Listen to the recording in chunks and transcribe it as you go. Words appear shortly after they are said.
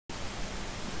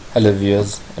Hello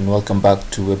viewers, and welcome back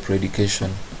to Web Pro Education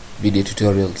video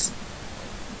tutorials.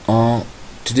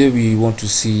 Today we want to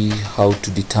see how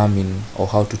to determine or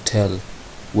how to tell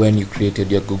when you created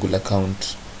your Google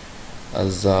account.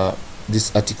 As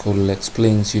this article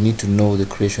explains, you need to know the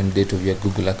creation date of your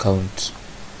Google account.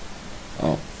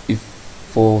 If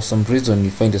for some reason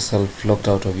you find yourself locked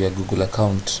out of your Google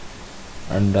account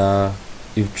and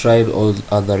you've tried all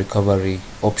other recovery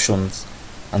options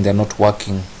and they're not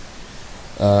working,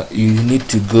 you need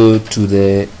to go to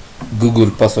the Google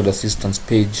Password Assistance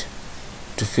page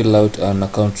to fill out an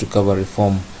account recovery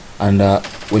form. And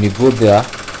when you go there,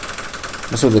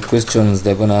 most of the questions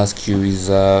they're going to ask you is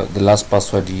the last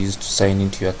password you used to sign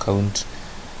into your account,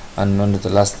 and when the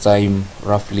last time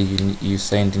roughly you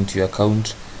signed into your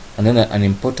account. And then an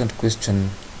important question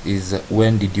is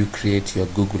when did you create your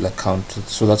Google account?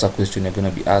 So that's a question you're going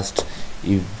to be asked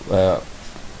if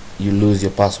you lose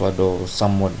your password or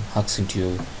someone hacks into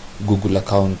your Google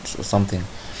account or something.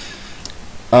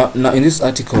 Now in this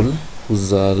article,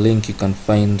 whose link you can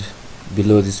find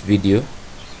below this video,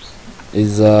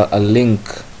 is a link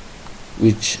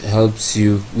which helps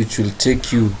you, which will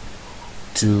take you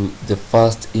to the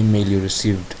first email you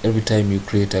received. Every time you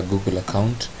create a Google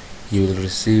account, you will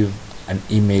receive an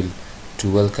email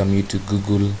to welcome you to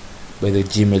Google by the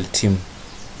Gmail team.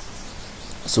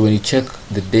 So when you check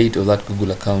the date of that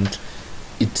Google account,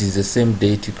 it is the same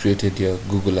date you created your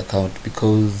Google account,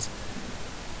 because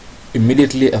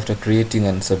immediately after creating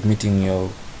and submitting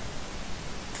your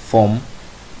form,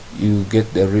 you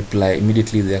get the reply.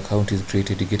 Immediately the account is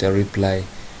created, you get a reply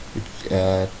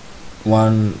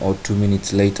 1 or 2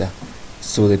 minutes later.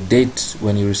 So the date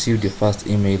when you received your first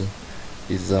email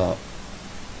is the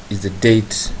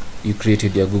date you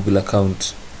created your Google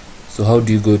account. So how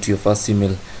do you go to your first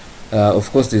email?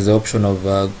 Of course, there's the option of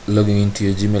logging into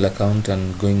your Gmail account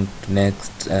and going to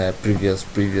next, previous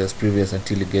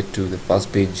until you get to the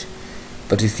first page.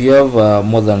 But if you have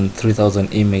more than 3,000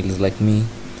 emails like me,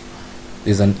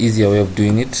 there's an easier way of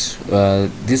doing it.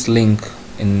 This link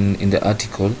in the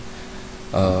article,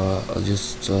 I'll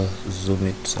just zoom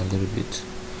it a little bit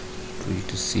for you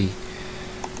to see.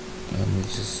 Let me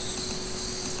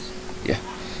just, yeah,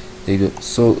 there you go.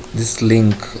 So this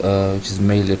link, which is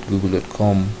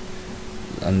mail@google.com,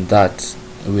 and that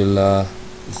will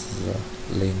this is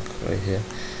a link right here.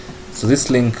 So this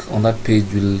link on that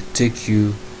page will take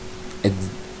you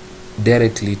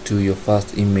directly to your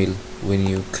first email when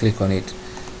you click on it.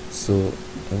 So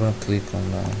I'm gonna click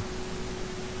on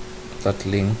that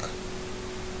link,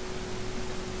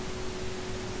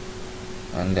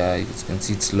 and you can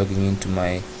see it's logging into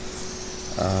my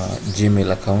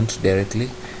Gmail account directly.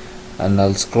 And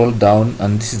I'll scroll down,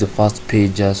 and this is the first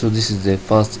page. So this is the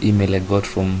first email I got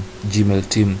from Gmail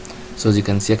team. So as you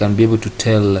can see, I can be able to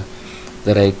tell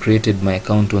that I created my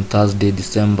account on Thursday,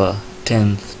 December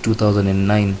 10th,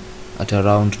 2009 at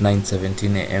around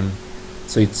 9:17 a.m.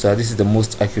 So it's this is the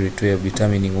most accurate way of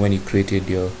determining when you created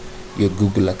your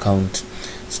Google account.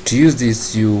 So to use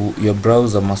this, your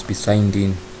browser must be signed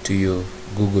in to your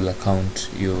Google account.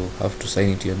 You have to sign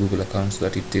into your Google account so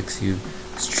that it takes you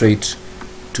straight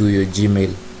to your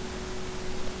Gmail.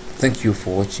 Thank you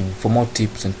for watching. For more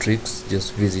tips and tricks,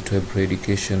 just visit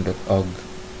webproeducation.org.